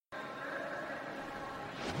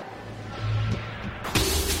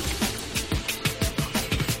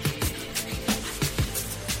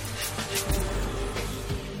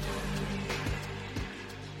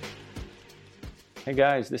Hey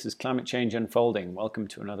guys, this is Climate Change Unfolding. Welcome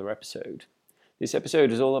to another episode. This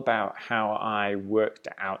episode is all about how I worked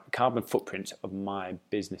out the carbon footprint of my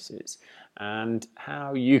businesses and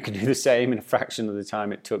how you can do the same in a fraction of the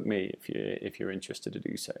time it took me if you're interested to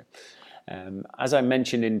do so. As I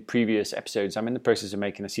mentioned in previous episodes, I'm in the process of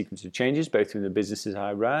making a sequence of changes both in the businesses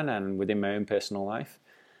I run and within my own personal life.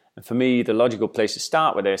 And for me, the logical place to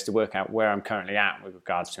start with this is to work out where I'm currently at with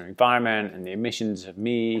regards to the environment and the emissions of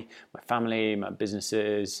me, my family, my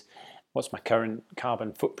businesses. What's my current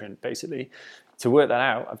carbon footprint, basically? To work that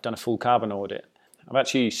out, I've done a full carbon audit. I've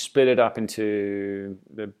actually split it up into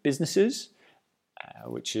the businesses,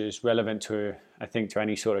 which is relevant to, I think, to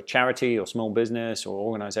any sort of charity or small business or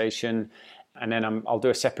organization. And then I'll do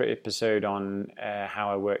a separate episode on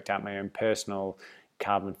how I worked out my own personal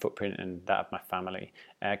carbon footprint and that of my family,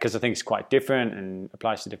 because I think it's quite different and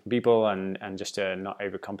applies to different people, and just to not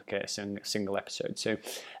overcomplicate a single episode. So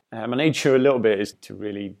my nature a little bit is to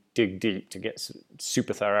really dig deep, to get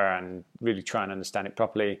super thorough and really try and understand it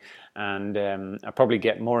properly, and I probably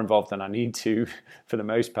get more involved than I need to for the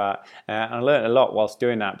most part, and I learned a lot whilst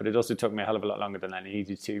doing that, but it also took me a hell of a lot longer than I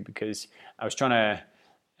needed to, because I was trying to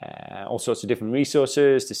all sorts of different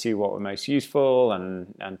resources to see what were most useful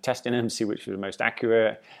and testing them to see which were the most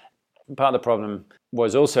accurate. Part of the problem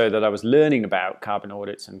was also that I was learning about carbon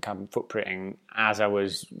audits and carbon footprinting as I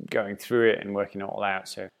was going through it and working it all out.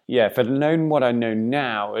 So yeah, if I'd known what I know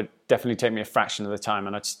now, it'd definitely take me a fraction of the time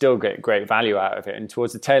and I'd still get great value out of it. And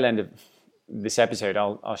towards the tail end of this episode,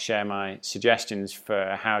 I'll share my suggestions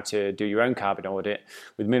for how to do your own carbon audit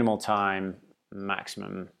with minimal time,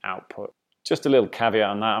 maximum output. Just a little caveat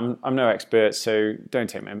on that. I'm no expert, so don't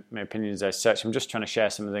take my opinions as such. I'm just trying to share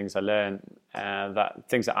some of the things I learned,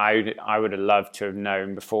 things that I would have loved to have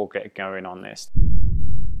known before getting going on this.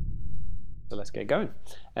 So let's get going.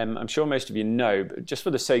 I'm sure most of you know, but just for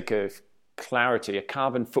the sake of clarity, a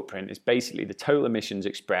carbon footprint is basically the total emissions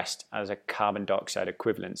expressed as a carbon dioxide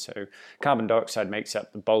equivalent. So carbon dioxide makes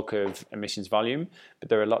up the bulk of emissions volume, but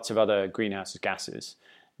there are lots of other greenhouse gases.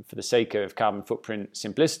 For the sake of carbon footprint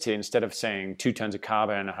simplicity, instead of saying 2 tons of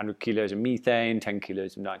carbon, 100 kilos of methane, 10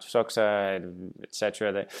 kilos of nitrous oxide,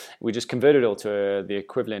 etc., we just convert it all to the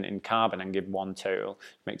equivalent in carbon and give one total.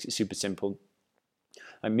 It makes it super simple.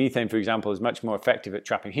 And methane, for example, is much more effective at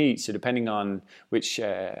trapping heat. So depending on which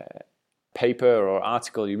paper or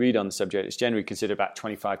article you read on the subject, it's generally considered about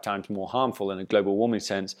 25 times more harmful in a global warming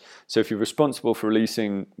sense. So if you're responsible for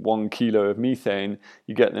releasing 1 kilo of methane,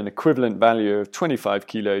 you get an equivalent value of 25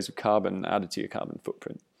 kilos of carbon added to your carbon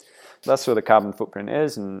footprint. That's what the carbon footprint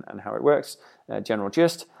is and how it works, general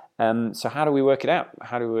gist. So how do we work it out?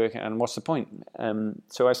 How do we work it, and what's the point?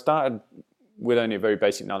 So I started with only a very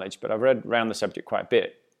basic knowledge, but I've read around the subject quite a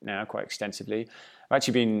bit now, quite extensively. I've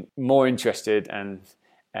actually been more interested and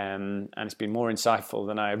it's been more insightful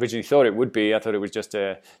than I originally thought it would be. I thought it was just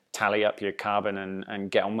to tally up your carbon and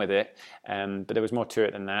get on with it, but there was more to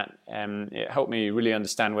it than that. It helped me really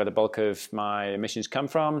understand where the bulk of my emissions come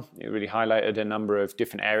from. It really highlighted a number of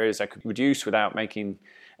different areas I could reduce without making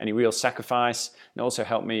any real sacrifice, and also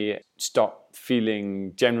helped me stop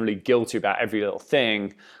feeling generally guilty about every little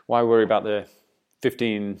thing. Why worry about the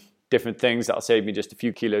 15 different things that'll save me just a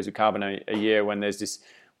few kilos of carbon a year when there's this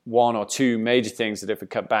 1 or 2 major things that if we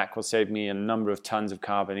cut back will save me a number of tons of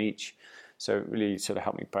carbon each. So it really sort of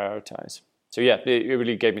helped me prioritize. So yeah, it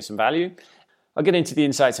really gave me some value. I'll get into the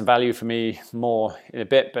insights and value for me more in a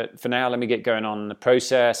bit, but for now, let me get going on the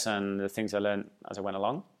process and the things I learned as I went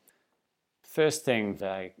along. First thing that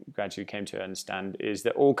I gradually came to understand is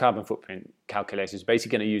that all carbon footprint calculators are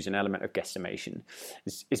basically going to use an element of guesstimation.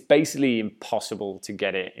 It's basically impossible to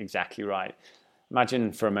get it exactly right.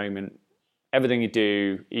 Imagine for a moment, everything you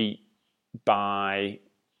do, eat, buy,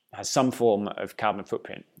 has some form of carbon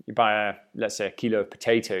footprint. You buy, let's say, a kilo of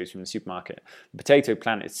potatoes from the supermarket. The potato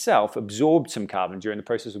plant itself absorbed some carbon during the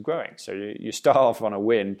process of growing. So you start off on a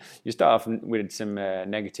win. You start off with some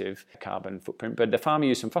negative carbon footprint, but the farmer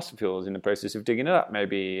used some fossil fuels in the process of digging it up,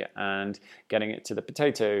 maybe, and getting it to the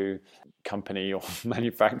potato company or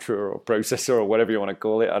manufacturer or processor or whatever you want to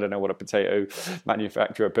call it. I don't know what a potato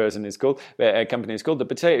manufacturer person is called, but a company is called. The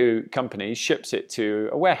potato company ships it to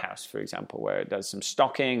a warehouse, for example, where it does some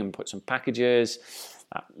stocking and puts some packages.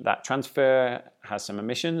 That transfer has some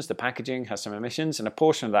emissions, the packaging has some emissions, and a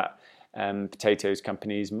portion of that potatoes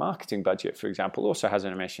company's marketing budget, for example, also has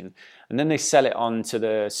an emission. And then they sell it on to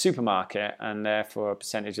the supermarket, and therefore a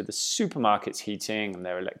percentage of the supermarket's heating and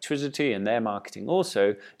their electricity and their marketing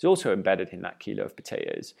is also embedded in that kilo of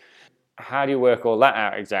potatoes. How do you work all that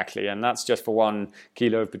out exactly? And that's just for 1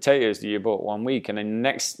 kilo of potatoes that you bought 1 week. And then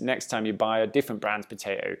next time you buy a different brand's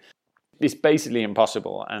potato, it's basically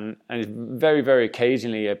impossible. And very, very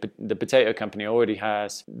occasionally, the potato company already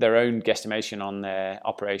has their own guesstimation on their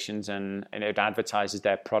operations, and it advertises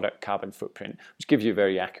their product carbon footprint, which gives you a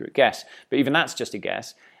very accurate guess. But even that's just a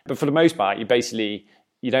guess. But for the most part,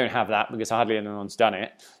 you don't have that because hardly anyone's done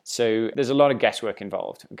it. So there's a lot of guesswork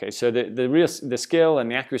involved. Okay, so the skill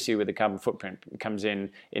and the accuracy with the carbon footprint comes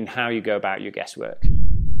in how you go about your guesswork.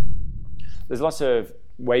 There's lots of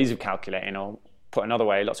ways of calculating, or put another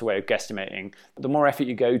way, lots of ways of guesstimating. The more effort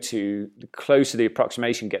you go to, the closer the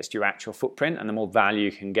approximation gets to your actual footprint, and the more value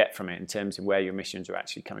you can get from it in terms of where your emissions are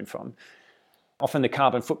actually coming from. Often the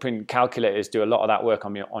carbon footprint calculators do a lot of that work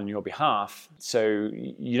on your behalf. So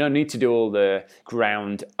you don't need to do all the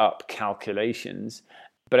ground up calculations.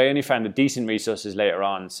 But I only found the decent resources later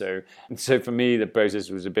on. So for me, the process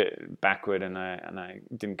was a bit backward, and I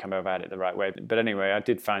didn't come about it the right way. But anyway, I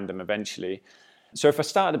did find them eventually. So if I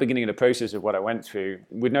start at the beginning of the process of what I went through,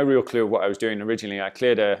 with no real clue of what I was doing originally, I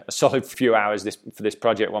cleared a solid few hours for this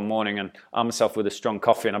project one morning and armed myself with a strong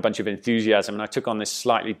coffee and a bunch of enthusiasm. And I took on this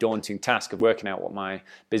slightly daunting task of working out what my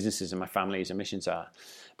businesses and my family's emissions are.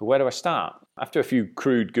 But where do I start? After a few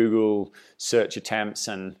crude Google search attempts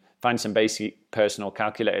and find some basic personal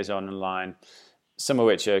calculators online, some of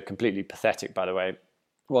which are completely pathetic, by the way.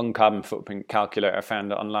 One carbon footprint calculator I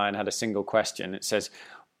found online had a single question. It says,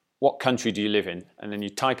 "What country do you live in?" And then you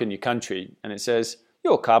type in your country and it says,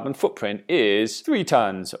 "Your carbon footprint is 3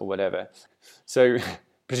 tons," or whatever. So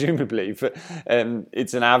presumably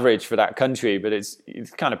it's an average for that country, but it's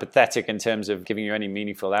kind of pathetic in terms of giving you any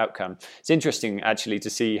meaningful outcome. It's interesting actually to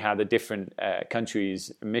see how the different countries'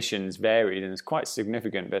 emissions varied, and it's quite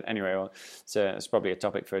significant. But anyway, it's probably a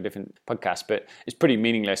topic for a different podcast, but it's pretty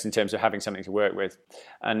meaningless in terms of having something to work with,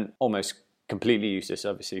 and almost completely useless,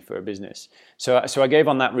 obviously, for a business. So I gave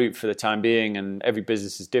on that route for the time being, and every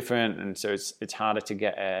business is different, and so it's harder to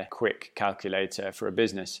get a quick calculator for a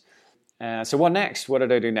business. So what next? What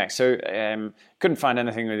did I do next? So couldn't find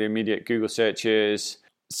anything with the immediate Google searches.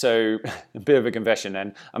 So a bit of a confession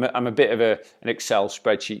then. I'm a bit of an Excel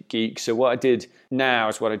spreadsheet geek. So what I did now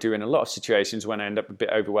is what I do in a lot of situations when I end up a bit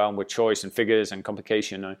overwhelmed with choice and figures and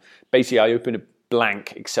complication. I open a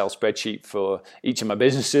blank Excel spreadsheet for each of my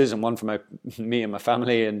businesses and one for me and my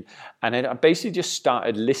family, and I basically just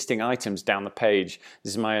started listing items down the page.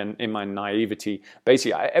 This is in my naivety.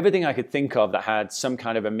 Basically, everything I could think of that had some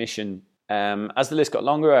kind of emission. As the list got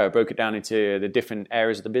longer, I broke it down into the different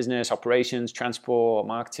areas of the business: operations, transport,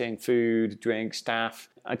 marketing, food, drink, staff.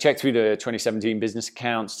 I checked through the 2017 business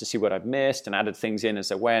accounts to see what I'd missed and added things in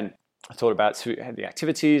as I went. I thought about the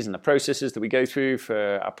activities and the processes that we go through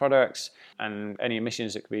for our products and any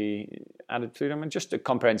emissions that could be added through them, and just a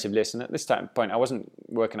comprehensive list. And at this point, I wasn't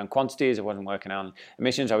working on quantities, I wasn't working on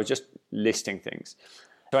emissions, I was just listing things.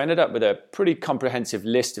 So I ended up with a pretty comprehensive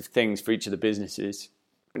list of things for each of the businesses.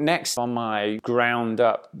 Next on my ground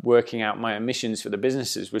up working out my emissions for the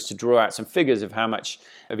businesses was to draw out some figures of how much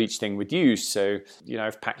of each thing we'd use. So,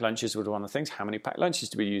 if packed lunches were one of the things, how many packed lunches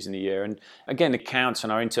do we use in a year? And again, the counts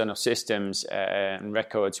on our internal systems and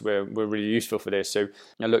records were really useful for this. So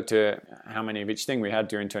I looked at how many of each thing we had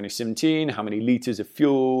during 2017, how many litres of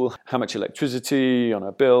fuel, how much electricity on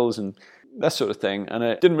our bills, and that sort of thing. And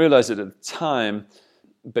I didn't realize it at the time,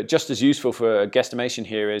 but just as useful for a guesstimation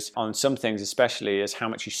here is on some things especially is how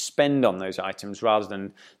much you spend on those items rather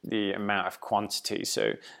than the amount of quantity.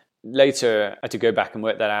 So later I had to go back and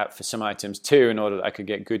work that out for some items too in order that I could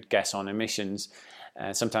get a good guess on emissions.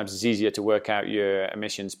 Sometimes it's easier to work out your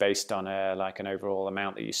emissions based on an overall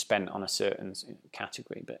amount that you spent on a certain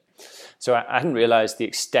category. But so I hadn't realized the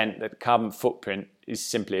extent that carbon footprint is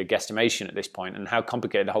simply a guesstimation at this point, and how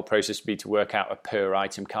complicated the whole process would be to work out a per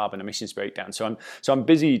item carbon emissions breakdown. So I'm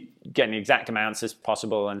busy getting the exact amounts as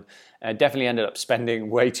possible, and definitely ended up spending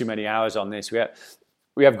way too many hours on this.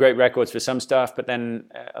 We have great records for some stuff, but then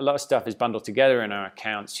a lot of stuff is bundled together in our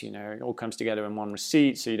accounts. It all comes together in one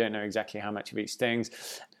receipt, so you don't know exactly how much of each thing,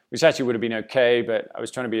 which actually would have been okay, but I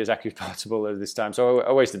was trying to be as accurate as possible at this time. So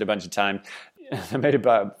I wasted a bunch of time. I made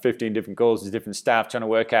about 15 different calls to different staff trying to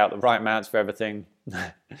work out the right amounts for everything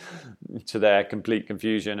to their complete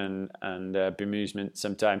confusion and bemusement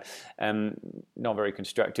sometimes. Not very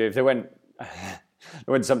constructive. They went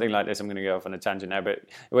something like this. I'm going to go off on a tangent now, but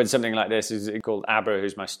it went something like this. Is called Abra,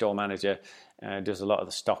 who's my store manager, does a lot of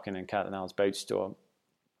the stocking in Cardinal's boat store.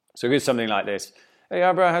 So it goes something like this. "Hey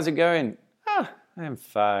Abra, how's it going?" "I'm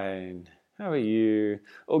fine. How are you?"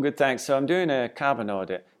 "All good, thanks. So I'm doing a carbon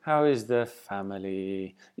audit. How is the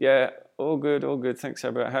family?" "Yeah, all good, thanks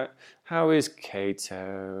Abra. How is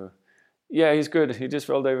Kato?" "Yeah, he's good. He just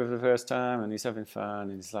rolled over for the first time and he's having fun."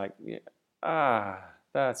 And he's like, "Yeah,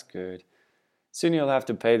 that's good." Soon you'll have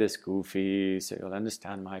to pay the school fees, so you'll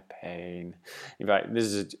understand my pain. In fact, this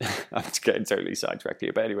is I'm getting totally sidetracked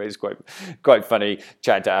here, but anyway, it's quite funny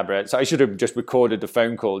chat to Abra. So I should have just recorded the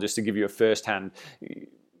phone call just to give you a first-hand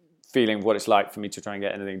feeling of what it's like for me to try and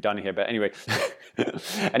get anything done here. But anyway,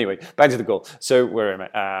 back to the call. So where am I?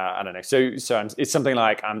 I don't know. So it's something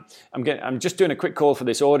like I'm just doing a quick call for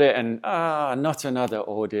this audit, and not another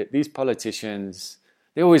audit. These politicians.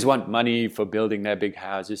 They always want money for building their big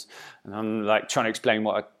houses. And I'm like trying to explain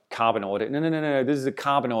what a carbon audit. No. This is a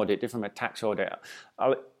carbon audit, different from a tax audit.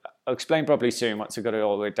 I'll explain properly soon once I've got it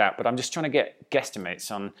all worked out. But I'm just trying to get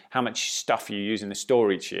guesstimates on how much stuff you use in the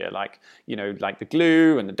store each year. Like the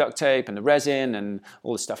glue and the duct tape and the resin and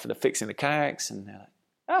all the stuff for the fixing the kayaks. And they're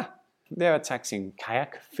like, they're taxing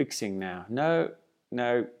kayak fixing now. No.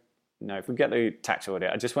 Forget the tax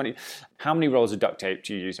audit. I just want you, how many rolls of duct tape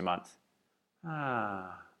do you use a month?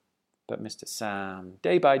 But Mr. Sam,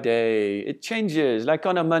 day by day, it changes. Like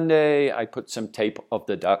on a Monday, I put some tape of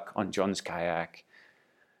the duck on John's kayak.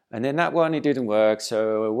 And then that one, it didn't work.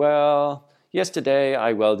 So, well, yesterday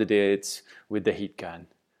I welded it with the heat gun.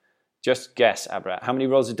 Just guess, Abra, how many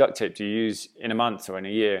rolls of duct tape do you use in a month or in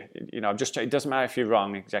a year? It doesn't matter if you're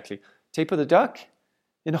wrong exactly. Tape of the duck?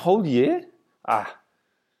 In a whole year?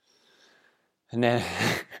 And then,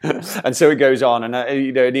 and so it goes on, and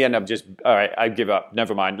in the end, I'm just all right. I give up.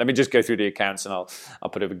 Never mind. Let me just go through the accounts, and I'll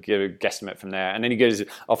give a guesstimate from there. And then he goes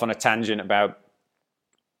off on a tangent about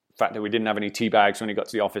the fact that we didn't have any tea bags when he got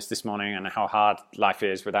to the office this morning, and how hard life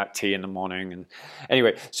is without tea in the morning. And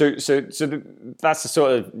anyway, so that's the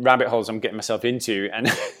sort of rabbit holes I'm getting myself into, and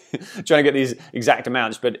trying to get these exact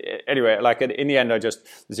amounts. But anyway, like in the end, I just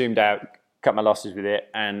zoomed out, cut my losses with it,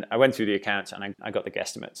 and I went through the accounts, and I got the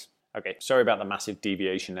guesstimates. Okay, sorry about the massive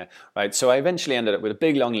deviation there. Right, so I eventually ended up with a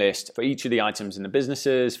big long list for each of the items in the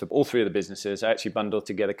businesses, for all three of the businesses. I actually bundled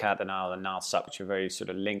together Cardinal and Nalsup, which are very sort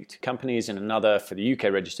of linked companies, and another for the UK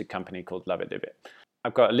registered company called Loveit.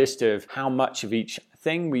 I've got a list of how much of each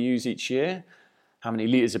thing we use each year, how many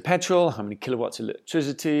litres of petrol, how many kilowatts of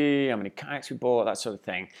electricity, how many kayaks we bought, that sort of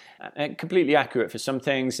thing. And completely accurate for some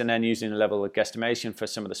things, and then using a level of guesstimation for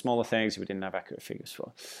some of the smaller things we didn't have accurate figures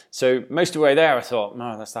for. So most of the way there, I thought,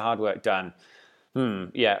 that's the hard work done.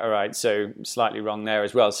 Yeah, all right, so slightly wrong there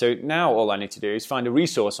as well. So now all I need to do is find a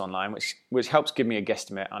resource online which helps give me a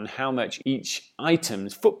guesstimate on how much each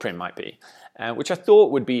item's footprint might be, which I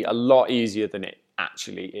thought would be a lot easier than it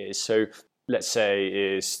actually is. So let's say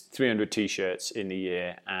is 300 t-shirts in the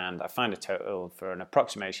year, and I find a total for an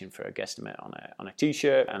approximation for a guesstimate on a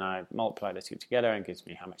t-shirt, and I multiply the two together and it gives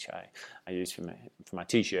me how much I use for my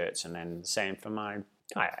t-shirts, and then the same for my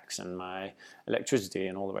kayaks and my electricity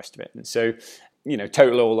and all the rest of it. And so,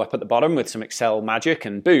 total all up at the bottom with some Excel magic,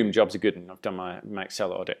 and boom, jobs are good, and I've done my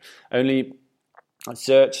Excel audit. Only I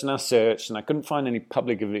searched and I couldn't find any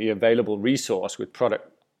publicly available resource with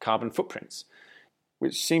product carbon footprints,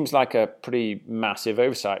 which seems like a pretty massive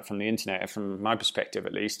oversight from the internet, from my perspective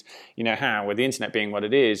at least. How, with the internet being what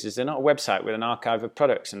it is there not a website with an archive of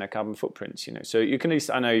products and their carbon footprints, So you can at least,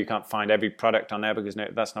 I know you can't find every product on there because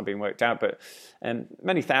that's not being worked out, but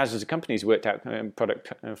many thousands of companies worked out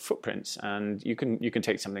product footprints, and you can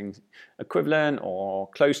take something equivalent or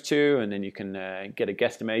close to, and then you can get a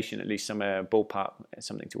guesstimation, at least some ballpark,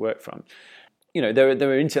 something to work from. There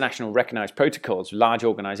are international recognized protocols, large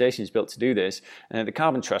organizations built to do this. The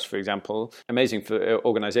Carbon Trust, for example, amazing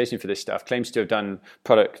organization for this stuff, claims to have done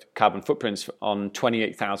product carbon footprints on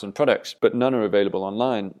 28,000 products, but none are available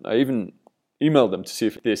online. I even emailed them to see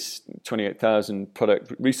if this 28,000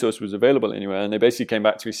 product resource was available anywhere, and they basically came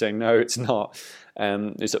back to me saying, no, it's not.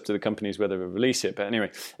 It's up to the companies whether to release it. But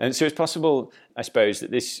anyway, and so it's possible, I suppose,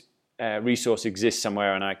 that this resource exists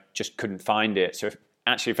somewhere and I just couldn't find it. So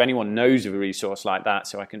if anyone knows of a resource like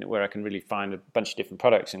that, where I can really find a bunch of different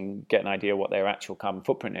products and get an idea what their actual carbon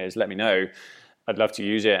footprint is, let me know. I'd love to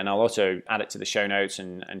use it, and I'll also add it to the show notes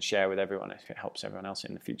and share with everyone if it helps everyone else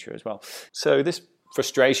in the future as well. So this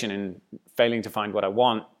frustration in failing to find what I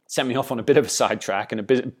want sent me off on a bit of a sidetrack and a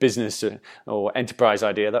business or enterprise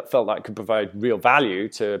idea that felt like could provide real value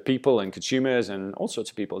to people and consumers and all sorts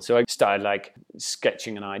of people. So I started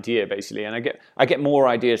sketching an idea basically, and I get more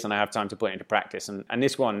ideas than I have time to put into practice. And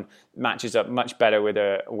this one matches up much better with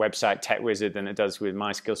a website tech wizard than it does with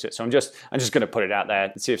my skill set. So I'm just going to put it out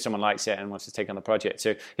there and see if someone likes it and wants to take on the project.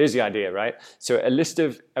 So here's the idea, right? So a list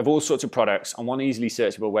of all sorts of products on one easily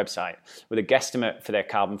searchable website with a guesstimate for their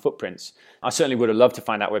carbon footprints. I certainly would have loved to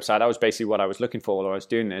find that website. That was basically what I was looking for while I was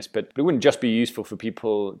doing this, but it wouldn't just be useful for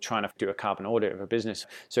people trying to do a carbon audit of a business.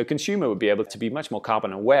 So a consumer would be able to be much more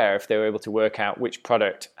carbon aware if they were able to work out which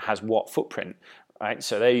product has what footprint, right?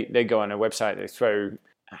 So they go on a website, they throw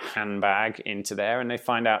handbag into there, and they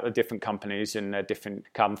find out the different companies and their different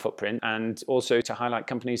carbon footprint, and also to highlight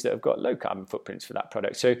companies that have got low carbon footprints for that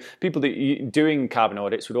product. So people that doing carbon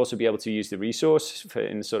audits would also be able to use the resource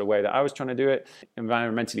in the sort of way that I was trying to do it.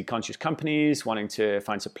 Environmentally conscious companies wanting to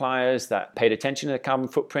find suppliers that paid attention to the carbon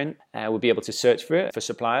footprint will be able to search for it for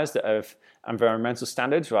suppliers that have environmental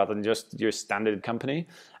standards rather than just your standard company,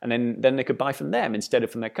 and then they could buy from them instead of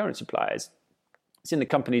from their current suppliers. It's in the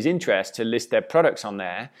company's interest to list their products on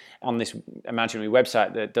there, on this imaginary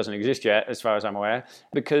website that doesn't exist yet, as far as I'm aware,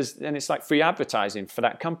 because then it's like free advertising for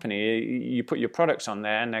that company. You put your products on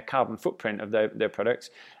there and their carbon footprint of their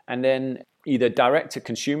products, and then either direct to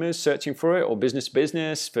consumers searching for it or business to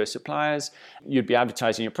business for suppliers, you'd be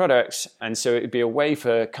advertising your products. And so it'd be a way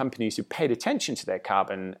for companies who paid attention to their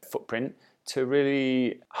carbon footprint to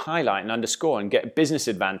really highlight and underscore and get business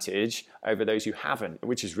advantage over those who haven't,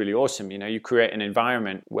 which is really awesome. You create an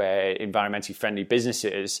environment where environmentally friendly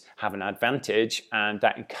businesses have an advantage, and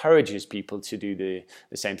that encourages people to do the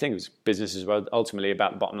same thing. Business is ultimately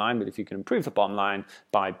about the bottom line, but if you can improve the bottom line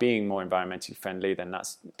by being more environmentally friendly, then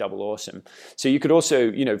that's double awesome. So you could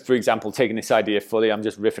also, for example, taking this idea fully, I'm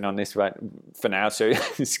just riffing on this right for now, so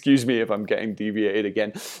excuse me if I'm getting deviated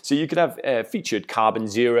again. So you could have featured carbon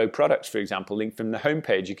zero products, for example, linked from the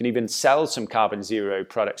homepage. You can even sell some carbon zero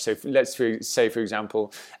products. So let's say, for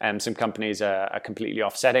example, some companies are completely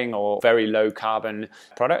offsetting or very low carbon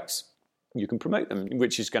products. You can promote them,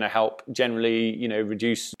 which is going to help generally,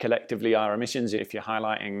 reduce collectively our emissions if you're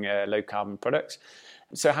highlighting low carbon products.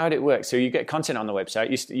 So how did it work? So you get content on the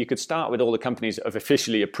website. You could start with all the companies of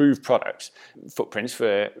officially approved footprints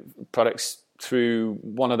for products through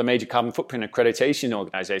one of the major carbon footprint accreditation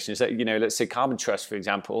organizations. That, let's say Carbon Trust, for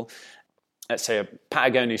example. Let's say a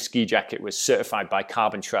Patagonia ski jacket was certified by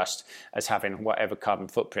Carbon Trust as having whatever carbon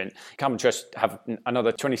footprint. Carbon Trust have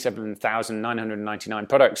another 27,999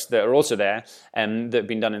 products that are also there and that have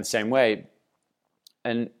been done in the same way.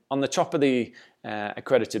 And on the top of the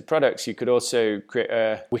accredited products, you could also create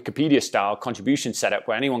a Wikipedia-style contribution setup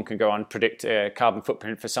where anyone can go on, predict a carbon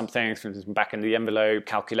footprint for something from back in the envelope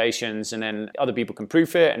calculations, and then other people can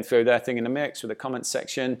proof it and throw their thing in the mix with a comments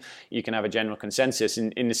section. You can have a general consensus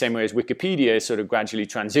in the same way as Wikipedia sort of gradually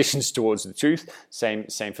transitions towards the truth. Same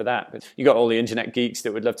for that. But you got all the internet geeks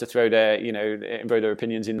that would love to throw their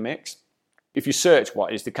opinions in the mix. If you search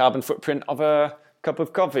what is the carbon footprint of a cup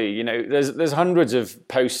of coffee, there's hundreds of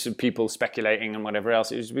posts of people speculating and whatever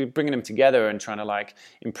else. It was bringing them together and trying to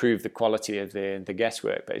improve the quality of the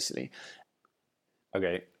guesswork, basically.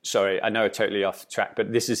 Okay, sorry, I know I'm totally off track,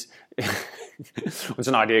 but this is once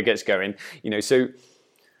an idea gets going, so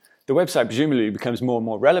the website presumably becomes more and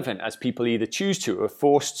more relevant as people either choose to or are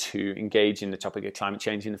forced to engage in the topic of climate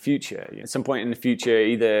change in the future. At some point in the future,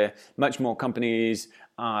 either much more companies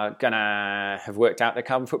are going to have worked out their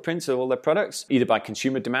carbon footprints of all their products, either by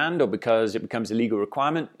consumer demand or because it becomes a legal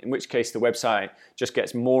requirement, in which case the website just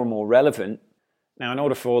gets more and more relevant. Now, in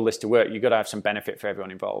order for all this to work, you've got to have some benefit for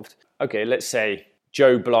everyone involved. Okay, let's say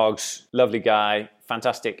Joe blogs, lovely guy,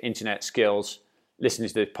 fantastic internet skills,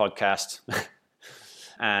 listens to this podcast.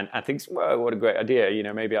 And I think, whoa, what a great idea.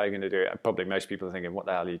 Maybe I'm going to do it. Probably most people are thinking, what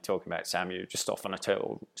the hell are you talking about, Sam? You're just off on a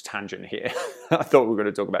total tangent here. I thought we were going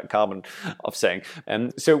to talk about carbon offsetting.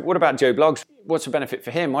 So what about Joe Blogs? What's the benefit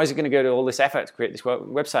for him? Why is he going to go to all this effort to create this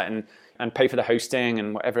website and pay for the hosting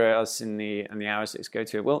and whatever else in the hours that it's go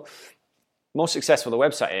to? Well, the more successful the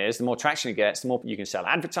website is, the more traction it gets, the more you can sell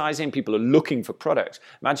advertising. People are looking for products.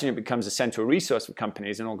 Imagine it becomes a central resource for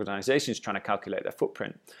companies and organizations trying to calculate their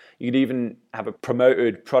footprint. You could even have a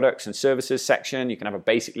promoted products and services section. You can have a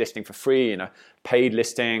basic listing for free and a paid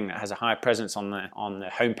listing that has a higher presence on the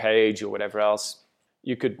homepage or whatever else.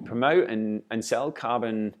 You could promote and sell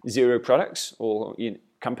carbon zero products or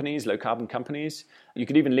companies, low carbon companies. You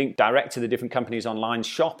could even link direct to the different companies' online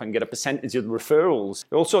shop and get a percentage of the referrals.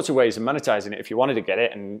 There are all sorts of ways of monetizing it. If you wanted to get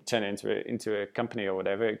it and turn it into a company or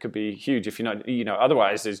whatever, it could be huge. If you're not,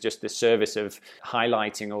 otherwise there's just this service of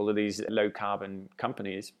highlighting all of these low carbon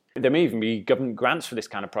companies. There may even be government grants for this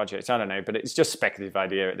kind of project. I don't know, but it's just a speculative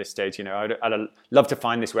idea at this stage. I'd love to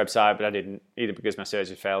find this website, but I didn't, either because my search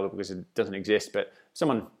has failed or because it doesn't exist. But if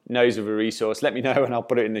someone knows of a resource, let me know and I'll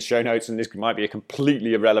put it in the show notes. And this might be a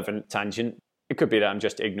completely irrelevant tangent. It could be that I'm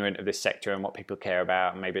just ignorant of this sector and what people care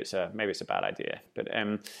about, and maybe it's a bad idea. But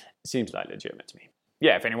it seems like legitimate to me.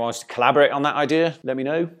 Yeah, if anyone wants to collaborate on that idea, let me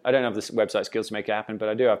know. I don't have the website skills to make it happen, but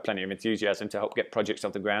I do have plenty of enthusiasm to help get projects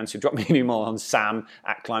off the ground. So drop me an email on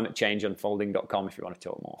sam@climatechangeunfolding.com if you want to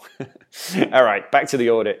talk more. All right, back to the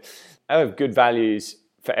audit. I have good values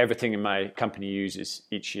for everything in my company uses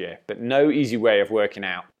each year, but no easy way of working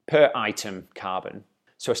out per item carbon.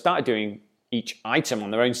 So I started doing each item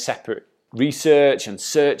on their own separate research and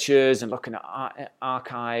searches and looking at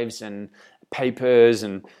archives and papers,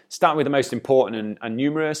 and start with the most important and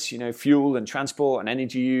numerous, fuel and transport and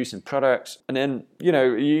energy use and products. And then, you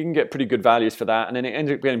can get pretty good values for that. And then it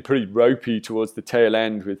ends up getting pretty ropey towards the tail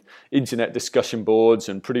end with internet discussion boards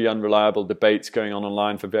and pretty unreliable debates going on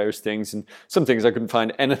online for various things. And some things I couldn't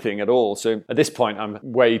find anything at all. So at this point, I'm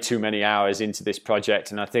way too many hours into this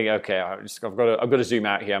project. And I think, okay, I've got to zoom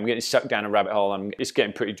out here. I'm getting sucked down a rabbit hole. It's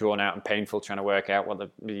getting pretty drawn out and painful trying to work out what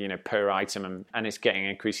the, per item. And it's getting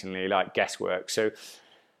increasingly like guesswork. So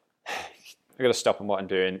I've got to stop on what I'm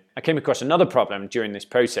doing. I came across another problem during this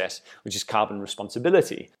process, which is carbon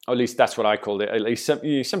responsibility. Or at least that's what I called it. At least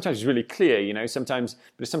sometimes it's really clear, sometimes,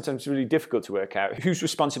 but it's sometimes really difficult to work out. Whose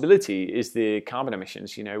responsibility is the carbon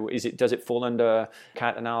emissions? Does it fall under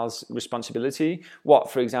Kite&Al's responsibility?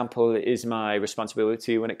 What, for example, is my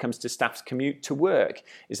responsibility when it comes to staff's commute to work?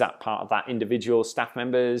 Is that part of that individual staff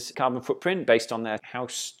member's carbon footprint based on their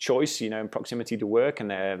house choice, and proximity to work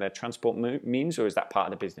and their transport means, or is that part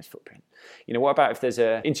of the business footprint? What about if there's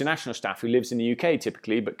an international staff who lives in the UK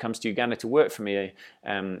typically but comes to Uganda to work for me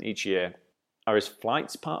each year? Are his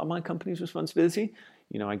flights part of my company's responsibility?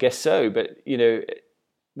 I guess so. But,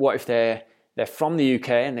 what if they're from the UK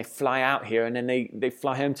and they fly out here and then they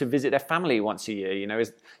fly home to visit their family once a year?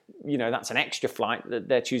 That's an extra flight that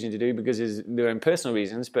they're choosing to do because of their own personal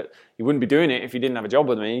reasons, but you wouldn't be doing it if you didn't have a job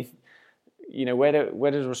with me.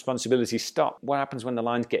 Where does responsibility stop? What happens when the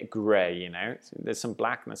lines get grey? There's some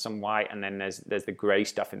black and there's some white, and then there's the grey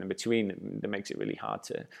stuff in the between that makes it really hard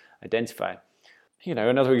to identify.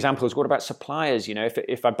 Another example is, what about suppliers?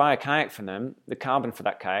 If I buy a kayak from them, the carbon for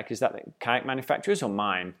that kayak, is that the kayak manufacturer's or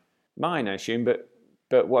mine? Mine, I assume.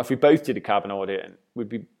 But what if we both did a carbon audit and we'd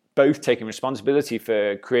be both taking responsibility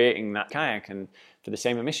for creating that kayak and for the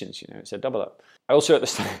same emissions? It's a double up. I also at the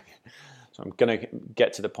start. So I'm going to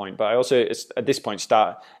get to the point, but I also at this point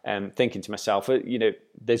start thinking to myself,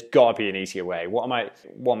 there's got to be an easier way. What am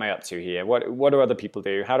I up to here? What do other people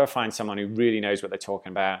do? How do I find someone who really knows what they're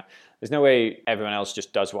talking about? There's no way everyone else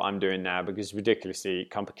just does what I'm doing now because it's ridiculously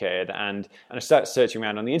complicated. And I start searching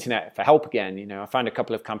around on the internet for help again. I find a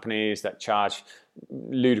couple of companies that charge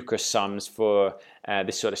ludicrous sums for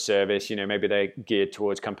this sort of service. Maybe they're geared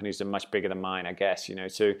towards companies that are much bigger than mine, I guess.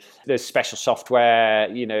 So there's special software,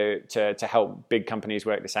 to help big companies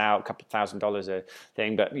work this out, a couple of $1,000s a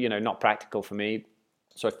thing, but not practical for me.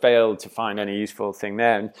 So I failed to find any useful thing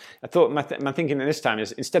there. And I thought my thinking at this time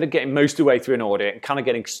is, instead of getting most of the way through an audit and kind of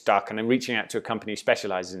getting stuck and then reaching out to a company who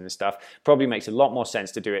specializes in this stuff, probably makes a lot more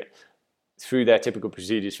sense to do it through their typical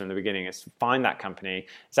procedures from the beginning. Is find that company.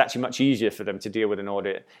 It's actually much easier for them to deal with an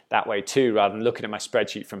audit that way too, rather than looking at my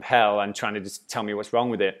spreadsheet from hell and trying to just tell me what's wrong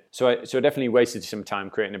with it. So I definitely wasted some time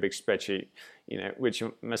creating a big spreadsheet, which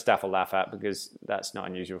my staff will laugh at because that's not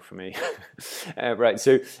unusual for me. Right.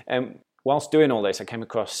 So whilst doing all this, I came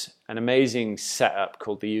across an amazing setup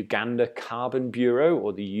called the Uganda Carbon Bureau,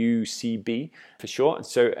 or the UCB for short. And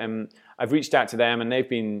so I've reached out to them and they've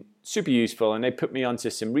been super useful, and they put me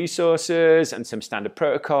onto some resources and some standard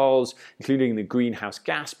protocols, including the Greenhouse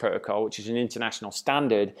Gas Protocol, which is an international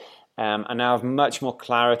standard. And now I have much more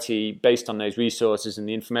clarity based on those resources and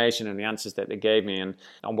the information and the answers that they gave me and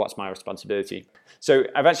on what's my responsibility. So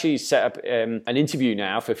I've actually set up an interview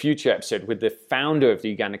now for a future episode with the founder of the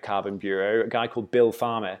Uganda Carbon Bureau, a guy called Bill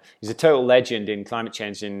Farmer. He's a total legend in climate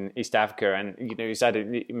change in East Africa, and he's had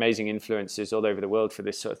amazing influences all over the world for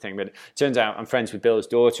this sort of thing. But it turns out I'm friends with Bill's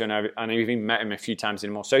daughter, and I've even met him a few times in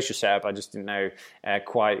a more social setup. I just didn't know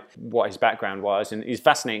quite what his background was. And he's a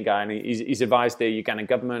fascinating guy, and he's advised the Ugandan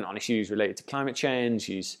government on issues related to climate change.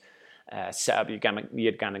 He's set up the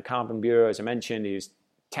Uganda Carbon Bureau, as I mentioned. He's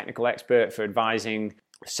technical expert for advising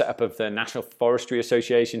setup of the National Forestry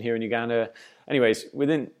Association here in Uganda. Anyways,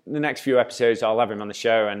 within the next few episodes, I'll have him on the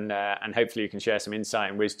show, and hopefully you can share some insight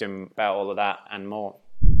and wisdom about all of that and more.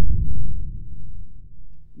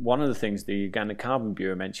 One of the things the Uganda Carbon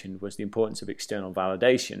Bureau mentioned was the importance of external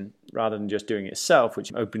validation rather than just doing it itself,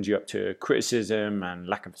 which opens you up to criticism and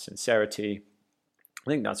lack of sincerity. I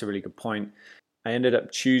think that's a really good point. I ended up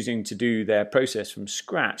choosing to do their process from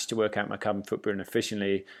scratch to work out my carbon footprint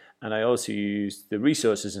efficiently, and I also used the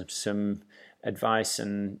resources and some advice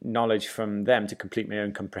and knowledge from them to complete my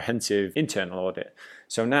own comprehensive internal audit.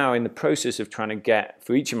 So now in the process of trying to get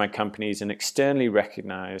for each of my companies an externally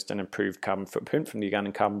recognized and approved carbon footprint from the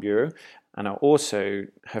Ugandan Carbon Bureau, and I also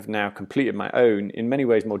have now completed my own, in many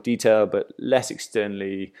ways more detailed but less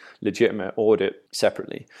externally legitimate audit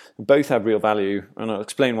separately. Both have real value, and I'll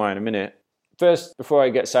explain why in a minute. First, before I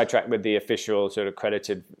get sidetracked with the official sort of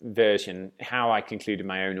credited version, how I concluded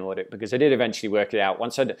my own audit, because I did eventually work it out.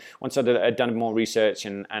 Once I'd done more research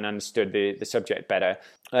and understood the subject better,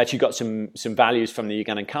 I actually got some values from the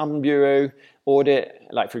Ugandan Carbon Bureau audit,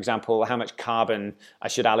 like for example, how much carbon I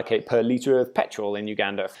should allocate per litre of petrol in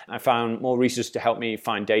Uganda. I found more research to help me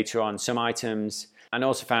find data on some items, and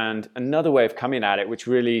also found another way of coming at it, which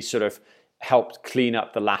really sort of helped clean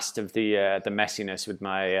up the last of the messiness with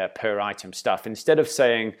my per item stuff. Instead of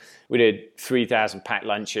saying we did 3,000 packed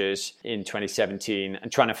lunches in 2017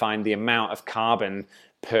 and trying to find the amount of carbon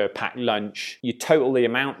per packed lunch, you total the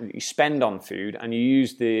amount that you spend on food, and you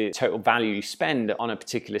use the total value you spend on a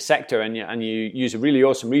particular sector, and you use a really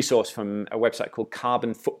awesome resource from a website called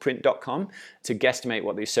carbonfootprint.com to guesstimate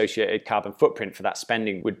what the associated carbon footprint for that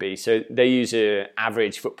spending would be. So they use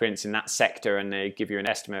average footprints in that sector, and they give you an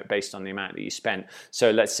estimate based on the amount that you spent.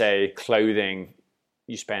 So let's say clothing,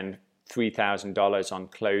 you spend $3,000 on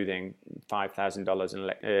clothing, $5,000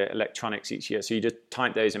 in electronics each year. So you just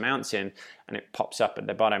type those amounts in and it pops up at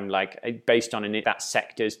the bottom, like based on that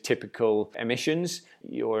sector's typical emissions,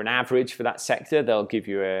 or an average for that sector, they'll give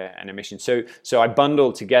you an emission. So I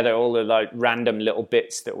bundled together all the like random little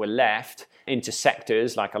bits that were left into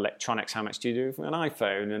sectors like electronics. How much do you do for an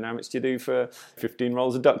iPhone, and how much do you do for 15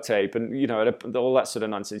 rolls of duct tape, and all that sort of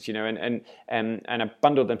nonsense, and I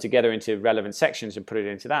bundled them together into relevant sections and put it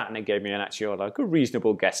into that, and it gave me an actual like a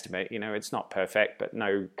reasonable guesstimate. It's not perfect, but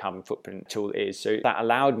no carbon footprint tool is. So that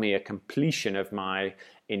allowed me a completion of my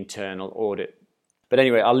internal audit. But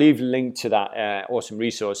anyway, I'll leave a link to that awesome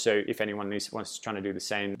resource. So if anyone wants to try to do the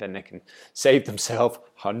same, then they can save themselves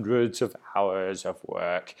hundreds of hours of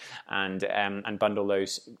work and bundle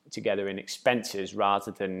those together in expenses rather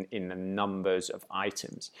than in the numbers of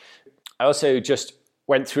items. I also just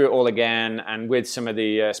went through it all again, and with some of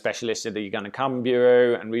the specialists at the Ugandan Carbon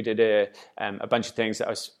Bureau, and we did a bunch of things that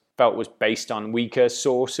I felt was based on weaker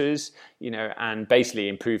sources, and basically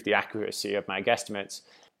improved the accuracy of my guesstimates.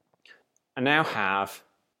 I now have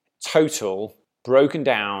total broken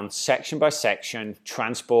down section by section,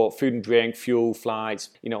 transport, food and drink, fuel, flights,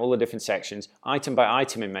 all the different sections, item by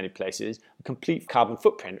item in many places, a complete carbon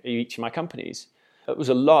footprint of each of my companies. It was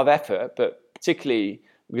a lot of effort, but particularly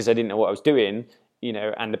because I didn't know what I was doing,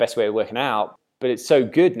 and the best way of working out. But it's so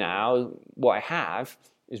good now, what I have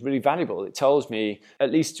is really valuable. It tells me,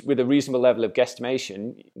 at least with a reasonable level of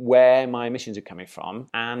guesstimation, where my emissions are coming from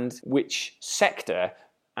and which sector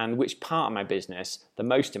and which part of my business the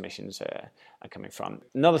most emissions are coming from.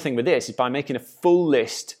 Another thing with this is by making a full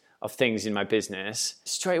list of things in my business,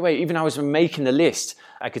 straight away, even I was making the list,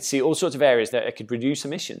 I could see all sorts of areas that I could reduce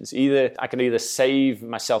emissions. I could either save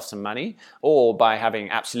myself some money, or by having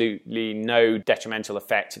absolutely no detrimental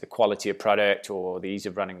effect to the quality of product or the ease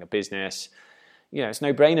of running the business. It's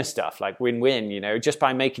no-brainer stuff, like win-win, just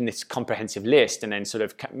by making this comprehensive list and then sort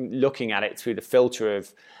of looking at it through the filter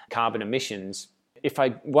of carbon emissions. If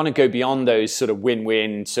I want to go beyond those sort of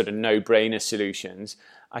win-win, sort of no-brainer solutions,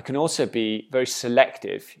 I can also be very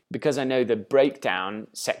selective, because I know the breakdown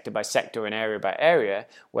sector by sector and area by area,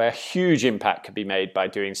 where a huge impact could be made by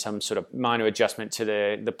doing some sort of minor adjustment to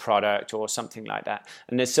the product or something like that.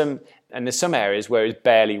 And there's some areas where it's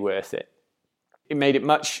barely worth it. It made it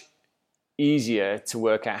much easier to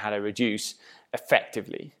work out how to reduce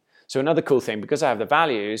effectively. So another cool thing, because I have the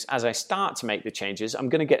values, as I start to make the changes, I'm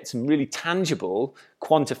going to get some really tangible,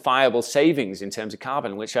 quantifiable savings in terms of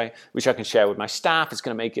carbon, which I can share with my staff. It's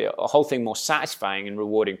going to make it a whole thing more satisfying and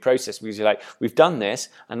rewarding process, because you're like, we've done this,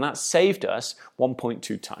 and that's saved us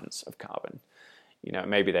 1.2 tons of carbon.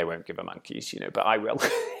 Maybe they won't give a monkeys, but I will.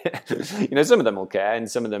 Some of them will care, and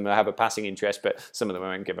some of them will have a passing interest, but some of them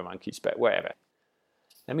won't give a monkeys, but whatever.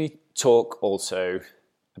 Let me talk also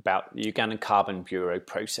about the Ugandan Carbon Bureau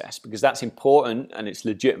process, because that's important and it's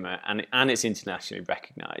legitimate and it's internationally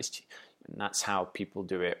recognized. And that's how people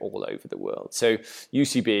do it all over the world. So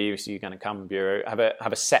UCB, which is the Ugandan Carbon Bureau,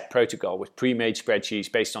 have a set protocol with pre-made spreadsheets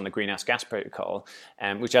based on the Greenhouse Gas Protocol,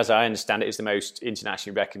 which, as I understand it, is the most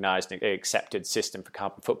internationally recognized and accepted system for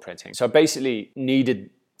carbon footprinting. So I basically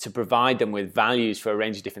needed to provide them with values for a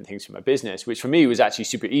range of different things for my business, which for me was actually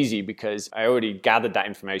super easy because I already gathered that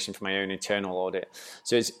information from my own internal audit.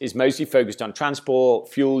 So it's mostly focused on transport,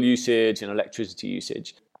 fuel usage, and electricity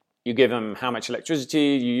usage. You give them how much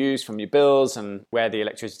electricity you use from your bills and where the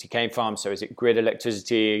electricity came from. So is it grid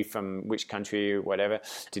electricity from which country or whatever?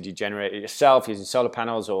 Did you generate it yourself using solar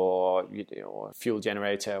panels or fuel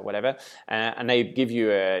generator, whatever? And they give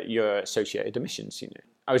you your associated emissions.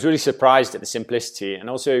 I was really surprised at the simplicity, and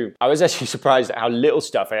also I was actually surprised at how little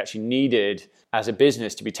stuff I actually needed as a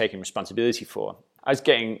business to be taking responsibility for. I was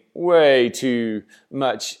getting way too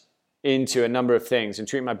much into a number of things and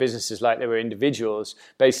treat my businesses like they were individuals,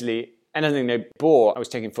 basically anything they bought, I was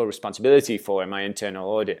taking full responsibility for in my internal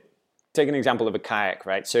audit. Take an example of a kayak,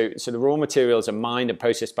 right? So the raw materials are mined and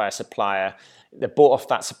processed by a supplier. They're bought off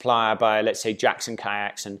that supplier by, let's say, Jackson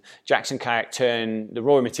Kayaks, and Jackson Kayak turn the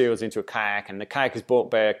raw materials into a kayak, and the kayak is bought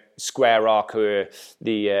by Square Rock, who are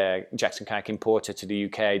the Jackson Kayak importer to the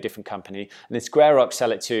UK, different company. And then Square Rock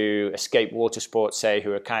sell it to Escape Watersports, say,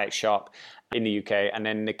 who are a kayak shop in the UK, and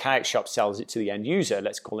then the kayak shop sells it to the end user.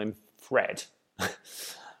 Let's call him Fred.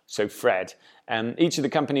 So Fred. Each of the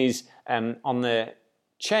companies on the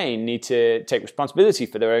chain need to take responsibility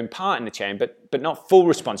for their own part in the chain, but not full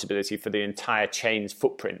responsibility for the entire chain's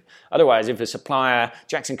footprint. Otherwise, if a supplier,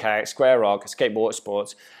 Jackson Kayak, Square Rock, Escape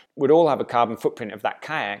Watersports, would all have a carbon footprint of that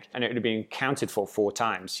kayak, and it would have been counted for 4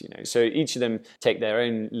 times. So each of them take their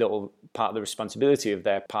own little part of the responsibility of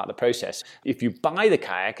their part of the process. If you buy the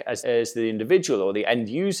kayak as the individual or the end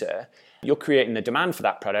user, you're creating the demand for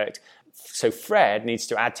that product. So Fred needs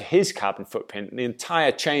to add to his carbon footprint the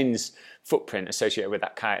entire chain's footprint associated with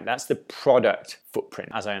that kayak. That's the product footprint,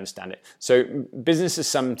 as I understand it. So businesses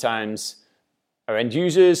sometimes are end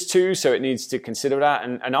users too, so it needs to consider that,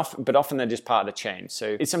 but often they're just part of the chain.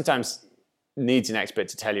 So it sometimes needs an expert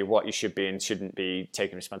to tell you what you should be and shouldn't be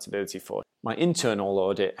taking responsibility for. My internal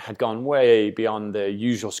audit had gone way beyond the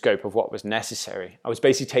usual scope of what was necessary. I was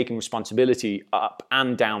basically taking responsibility up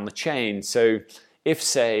and down the chain. So if,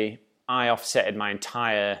 say, I offsetted my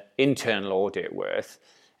entire internal audit worth,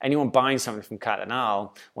 anyone buying something from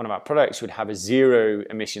Catanal, one of our products, would have a 0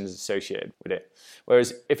 emissions associated with it.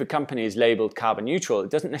 Whereas if a company is labeled carbon neutral, it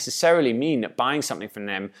doesn't necessarily mean that buying something from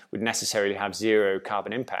them would necessarily have 0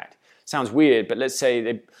 carbon impact. Sounds weird, but let's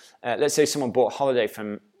say someone bought a holiday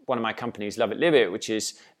from one of my companies, Love It Live It, which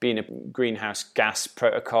is being a greenhouse gas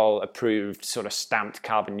protocol approved, sort of stamped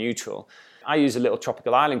carbon neutral. I use a little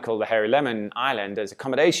tropical island called the Hairy Lemon Island as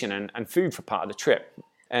accommodation and food for part of the trip.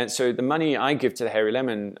 And so the money I give to the Hairy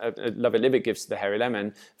Lemon, Love It Live It gives to the Hairy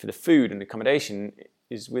Lemon for the food and accommodation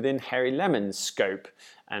is within Hairy Lemon's scope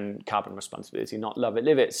and carbon responsibility, not Love It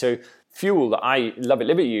Live It. So fuel that I Love It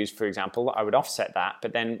Live It use, for example, I would offset that.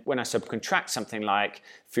 But then when I subcontract something like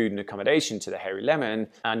food and accommodation to the Hairy Lemon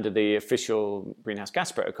under the official greenhouse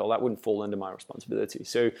gas protocol, that wouldn't fall under my responsibility.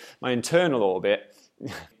 So my internal audit,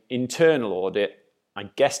 I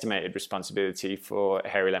guesstimated responsibility for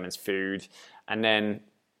Hairy Lemon's food and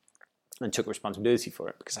took responsibility for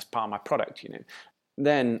it because that's part of my product,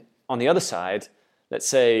 Then on the other side, let's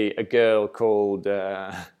say a girl called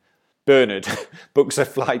Bernard books a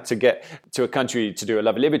flight to get to a country to do a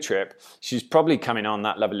Love It Live It trip. She's probably coming on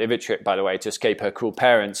that Love It Live It trip, by the way, to escape her cruel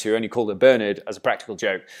parents who only called her Bernard as a practical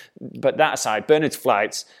joke. But that aside, Bernard's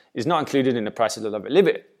flights is not included in the price of the Love It Live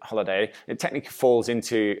It holiday. It technically falls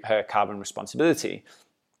into her carbon responsibility,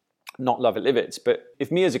 not Love It Live It. But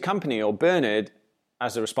if me as a company or Bernard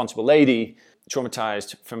as a responsible lady,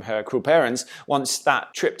 traumatized from her cruel parents, wants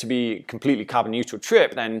that trip to be a completely carbon neutral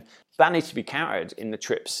trip, then that needs to be counted in the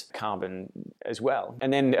trip's carbon as well.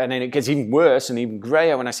 And then it gets even worse and even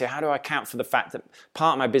grayer when I say, how do I account for the fact that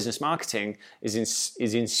part of my business marketing is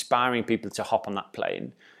inspiring people to hop on that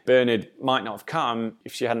plane? Bernard might not have come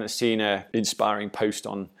if she hadn't seen an inspiring post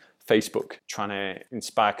on Facebook trying to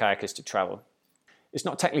inspire kayakers to travel. It's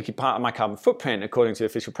not technically part of my carbon footprint according to the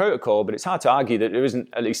official protocol, but it's hard to argue that there isn't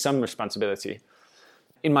at least some responsibility.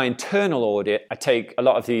 In my internal audit, I take a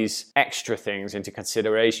lot of these extra things into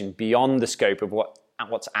consideration beyond the scope of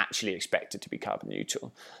what's actually expected to be carbon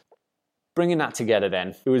neutral. Bringing that together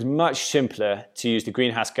then, it was much simpler to use the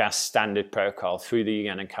Greenhouse Gas Standard Protocol through the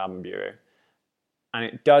UN and Carbon Bureau. And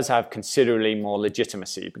it does have considerably more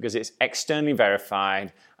legitimacy because it's externally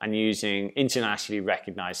verified and using internationally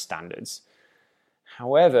recognized standards.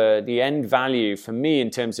 However, the end value for me in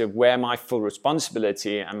terms of where my full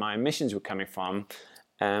responsibility and my emissions were coming from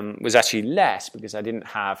was actually less because I didn't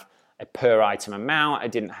have a per item amount, I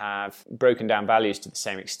didn't have broken down values to the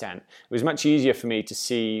same extent. It was much easier for me to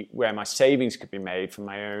see where my savings could be made from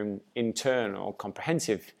my own internal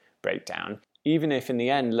comprehensive breakdown. Even if in the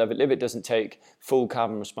end Love It Live It doesn't take full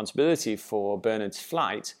carbon responsibility for Bernard's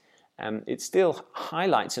flight, it still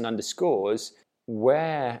highlights and underscores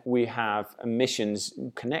where we have emissions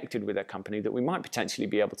connected with a company that we might potentially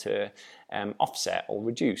be able to offset or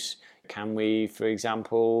reduce. Can we, for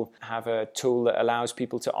example, have a tool that allows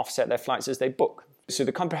people to offset their flights as they book? So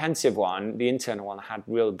the comprehensive one, the internal one, had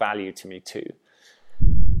real value to me too.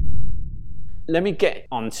 Let me get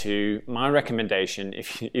onto my recommendation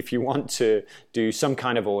if you want to do some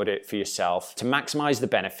kind of audit for yourself to maximize the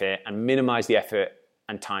benefit and minimize the effort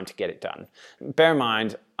and time to get it done. Bear in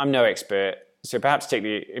mind, I'm no expert. So perhaps take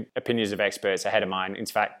the opinions of experts ahead of mine. In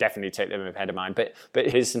fact, definitely take them ahead of mine. But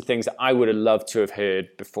here's some things that I would have loved to have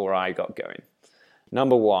heard before I got going.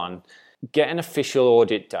 Number one, get an official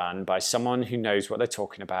audit done by someone who knows what they're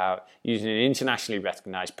talking about using an internationally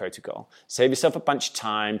recognized protocol. Save yourself a bunch of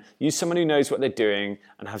time, use someone who knows what they're doing,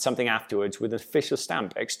 and have something afterwards with an official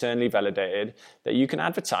stamp, externally validated, that you can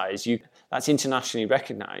advertise. That's internationally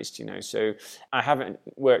recognized, So I haven't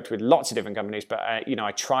worked with lots of different companies, but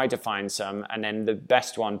I tried to find some, and then the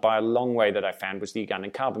best one by a long way that I found was the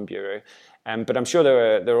Ugandan Carbon Bureau. But I'm sure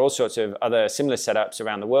there are all sorts of other similar setups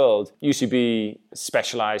around the world. UCB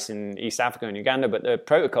specialized in East Africa and Uganda, but the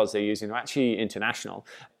protocols they're using are actually international.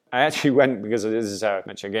 I actually went, because this is how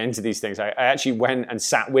much I get into these things, I actually went and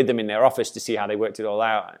sat with them in their office to see how they worked it all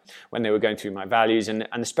out when they were going through my values. And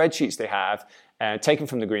the spreadsheets they have, taken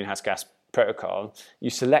from the greenhouse gas protocol, you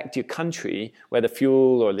select your country where the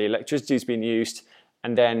fuel or the electricity is being used,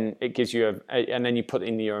 and then it gives you and then you put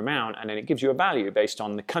in your amount, and then it gives you a value based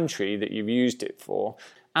on the country that you've used it for.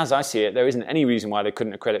 As I see it, there isn't any reason why they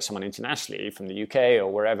couldn't accredit someone internationally from the UK or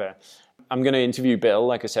wherever. I'm going to interview Bill,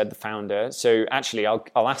 like I said, the founder. So actually, I'll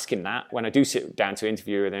ask him that when I do sit down to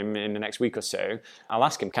interview with him in the next week or so. I'll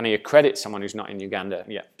ask him, can he accredit someone who's not in Uganda?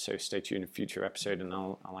 Yeah, so stay tuned in a future episode and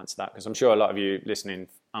I'll answer that, because I'm sure a lot of you listening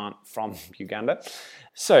aren't from Uganda.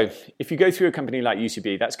 So if you go through a company like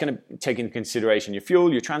UCB, that's going to take into consideration your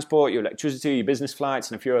fuel, your transport, your electricity, your business flights,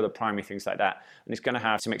 and a few other primary things like that. And it's going to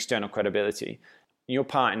have some external credibility. Your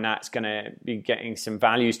part in that's going to be getting some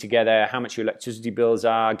values together, how much your electricity bills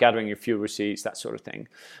are, gathering your fuel receipts, that sort of thing.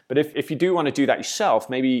 But if you do want to do that yourself,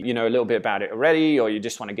 maybe you know a little bit about it already, or you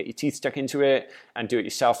just want to get your teeth stuck into it and do it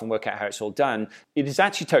yourself and work out how it's all done, it is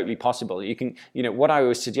actually totally possible. You can, what I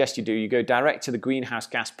always suggest you do, you go direct to the Greenhouse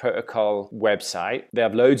Gas Protocol website. They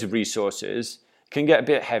have loads of resources. Can get a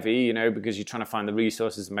bit heavy, because you're trying to find the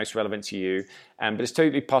resources most relevant to you. But it's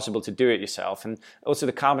totally possible to do it yourself. And also,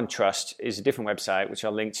 the Carbon Trust is a different website, which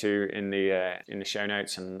I'll link to in the show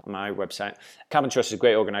notes and on my website. Carbon Trust is a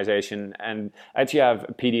great organization, and I actually have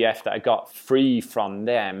a PDF that I got free from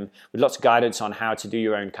them with lots of guidance on how to do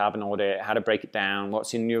your own carbon audit, how to break it down,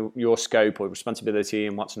 what's in your scope or responsibility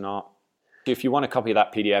and what's not. If you want a copy of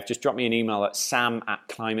that PDF, just drop me an email at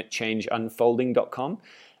sam@climatechangeunfolding.com.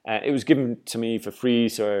 It was given to me for free,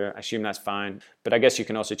 so I assume that's fine. But I guess you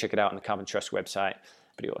can also check it out on the Carbon Trust website.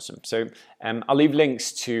 Pretty awesome. So I'll leave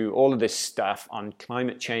links to all of this stuff on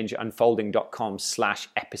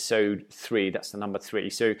climatechangeunfolding.com/episode 3. That's the number 3.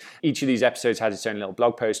 So each of these episodes has its own little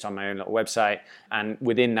blog post on my own little website. And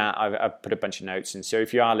within that, I've put a bunch of notes. And so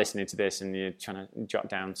if you are listening to this and you're trying to jot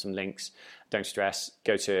down some links, don't stress.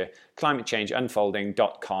 Go to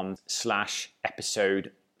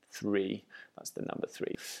climatechangeunfolding.com/episode 3. That's the number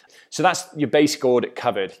 3. So that's your basic audit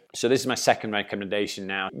covered. So this is my second recommendation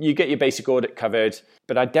now. You get your basic audit covered,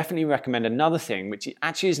 but I definitely recommend another thing, which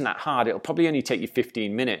actually isn't that hard. It'll probably only take you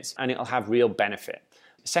 15 minutes and it'll have real benefit.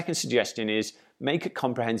 The second suggestion is make a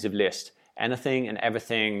comprehensive list. Anything and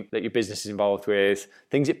everything that your business is involved with,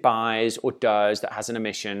 things it buys or does that has an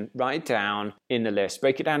emission, write it down in the list.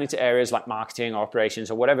 Break it down into areas like marketing or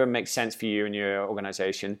operations or whatever makes sense for you and your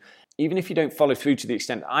organization. Even if you don't follow through to the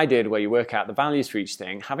extent that I did, where you work out the values for each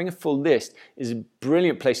thing, having a full list is a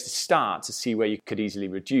brilliant place to start to see where you could easily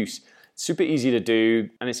reduce. It's super easy to do,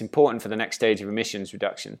 and it's important for the next stage of emissions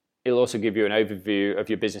reduction. It'll also give you an overview of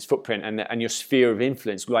your business footprint and your sphere of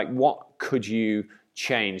influence. Like, what could you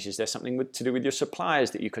change? Is there something to do with your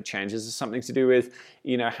suppliers that you could change? Is there something to do with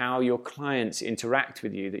how your clients interact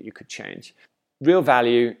with you that you could change? Real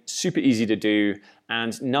value, super easy to do,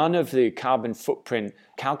 and none of the carbon footprint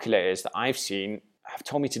calculators that I've seen have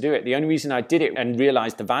told me to do it. The only reason I did it and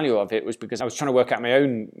realized the value of it was because I was trying to work out my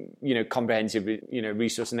own comprehensive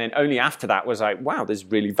resource, and then only after that was like, wow, this is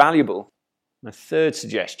really valuable. My third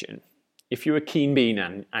suggestion, if you're a keen bean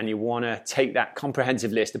and you want to take that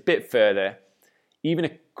comprehensive list a bit further, even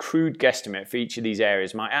a crude guesstimate for each of these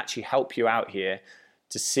areas might actually help you out here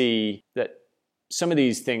to see that some of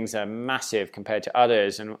these things are massive compared to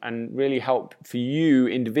others and really help for you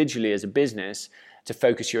individually as a business to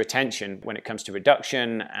focus your attention when it comes to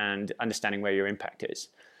reduction and understanding where your impact is.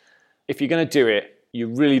 If you're going to do it, you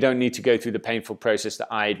really don't need to go through the painful process that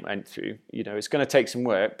I went through. It's going to take some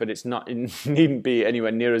work, but it needn't be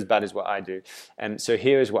anywhere near as bad as what I do. And so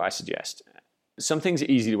here is what I suggest. Some things are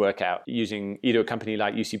easy to work out using either a company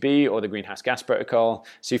like UCB or the Greenhouse Gas Protocol.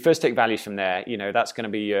 So you first take values from there. That's going to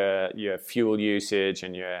be your fuel usage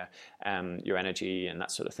and your energy and that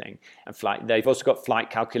sort of thing. And flight. They've also got flight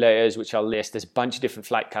calculators, which I'll list. There's a bunch of different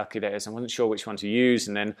flight calculators. I wasn't sure which one to use,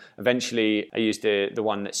 and then eventually I used the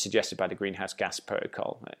one that's suggested by the Greenhouse Gas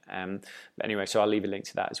Protocol. But anyway, so I'll leave a link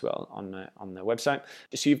to that as well on the website.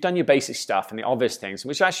 So you've done your basic stuff and the obvious things,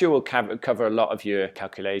 which actually will cover a lot of your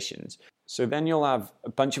calculations. So then you'll have a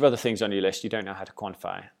bunch of other things on your list you don't know how to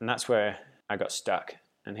quantify. And that's where I got stuck.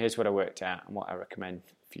 And here's what I worked out and what I recommend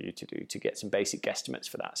for you to do to get some basic guesstimates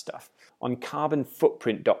for that stuff. On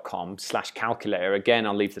carbonfootprint.com/calculator, again,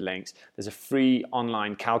 I'll leave the links. There's a free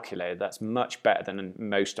online calculator that's much better than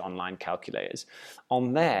most online calculators.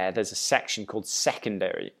 On there's a section called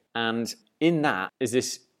secondary. And in that is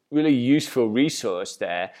this really useful resource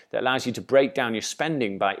there that allows you to break down your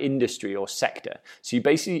spending by industry or sector. So you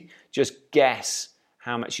basically just guess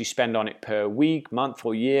how much you spend on it per week, month,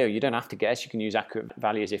 or year. You don't have to guess. You can use accurate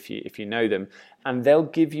values if you know them. And they'll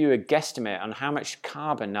give you a guesstimate on how much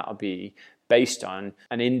carbon that'll be based on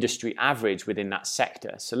an industry average within that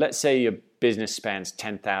sector. So let's say your business spends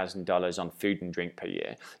 $10,000 on food and drink per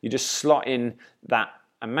year. You just slot in that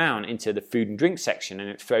amount into the food and drink section, and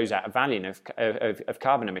it throws out a value of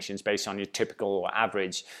carbon emissions based on your typical or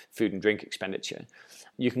average food and drink expenditure.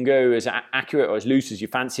 You can go as accurate or as loose as you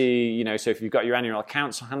fancy, so if you've got your annual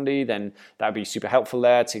accounts handy, then that would be super helpful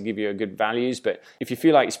there to give you good values. But if you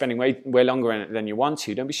feel like you're spending way longer than you want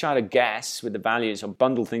to, don't be shy to guess with the values or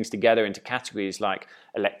bundle things together into categories like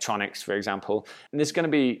electronics, for example. And there's going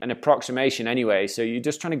to be an approximation anyway, so you're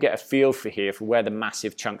just trying to get a feel for where the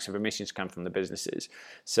massive chunks of emissions come from the businesses.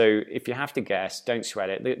 So if you have to guess, don't sweat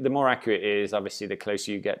it. The more accurate it is, obviously, the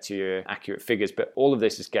closer you get to your accurate figures, but all of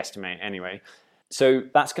this is guesstimate anyway. So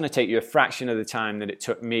that's going to take you a fraction of the time that it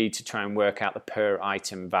took me to try and work out the per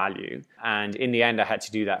item value. And in the end, I had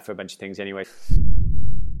to do that for a bunch of things anyway.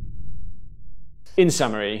 In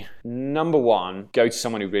summary, number one, go to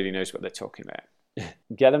someone who really knows what they're talking about.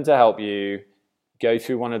 Get them to help you. Go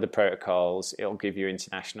through one of the protocols. It'll give you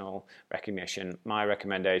international recognition. My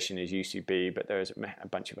recommendation is UCB, but there's a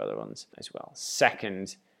bunch of other ones as well.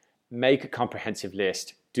 Second, make a comprehensive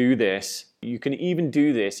list. Do this. You can even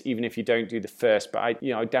do this even if you don't do the first, but I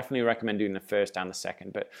definitely recommend doing the first and the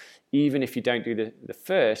second. But even if you don't do the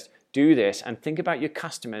first, do this and think about your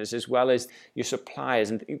customers as well as your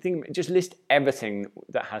suppliers, and just list everything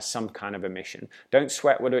that has some kind of emission. Don't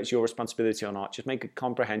sweat whether it's your responsibility or not. Just make a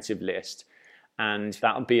comprehensive list, and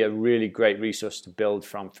that'll be a really great resource to build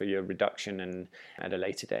from for your reduction and at a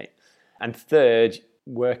later date. And third,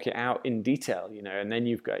 work it out in detail, and then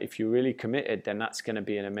if you're really committed, then that's going to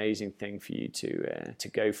be an amazing thing for you to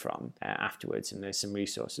go from afterwards. And there's some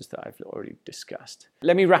resources that I've already discussed.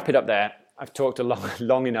 Let me wrap it up there. I've talked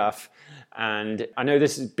long enough, and I know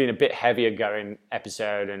this has been a bit heavier going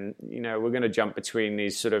episode, and we're going to jump between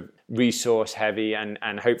these sort of resource heavy and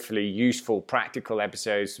hopefully useful practical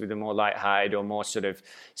episodes with a more lighthearted or more sort of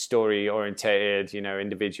story orientated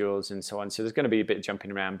individuals and so on. So there's going to be a bit of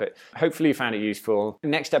jumping around, but hopefully you found it useful. The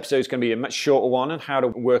next episode is going to be a much shorter one on how to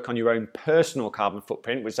work on your own personal carbon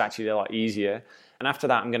footprint, which is actually a lot easier. And after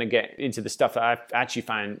that, I'm going to get into the stuff that I've actually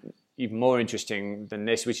found even more interesting than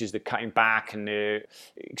this, which is the cutting back and the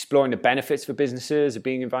exploring the benefits for businesses of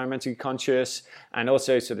being environmentally conscious, and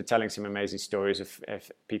also sort of telling some amazing stories of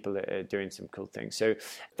people that are doing some cool things. So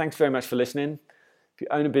thanks very much for listening. If you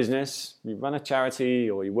own a business, you run a charity,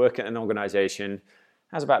 or you work at an organization,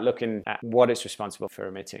 how's about looking at what it's responsible for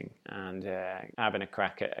emitting and having a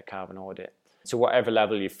crack at a carbon audit to whatever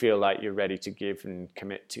level you feel like you're ready to give and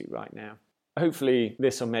commit to right now. Hopefully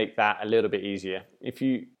this will make that a little bit easier. If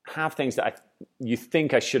you have things that you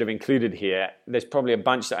think I should have included here, there's probably a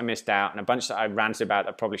bunch that I missed out and a bunch that I ranted about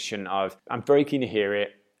that I probably shouldn't have. I'm very keen to hear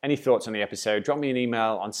it. Any thoughts on the episode, drop me an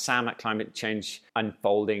email on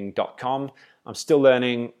sam@climatechangeunfolding.com. I'm still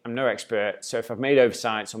learning. I'm no expert. So if I've made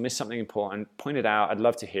oversights or missed something important, point it out. I'd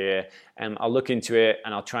love to hear. And I'll look into it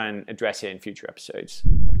and I'll try and address it in future episodes.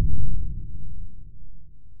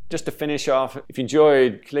 Just to finish off, if you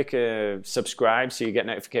enjoyed, click subscribe so you get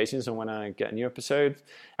notifications on when I get a new episode.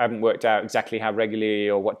 I haven't worked out exactly how regularly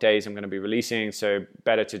or what days I'm going to be releasing, so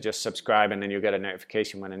better to just subscribe and then you'll get a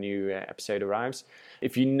notification when a new episode arrives.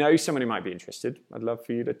 If you know someone who might be interested, I'd love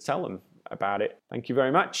for you to tell them about it. Thank you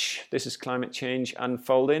very much. This is Climate Change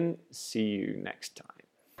Unfolding. See you next time.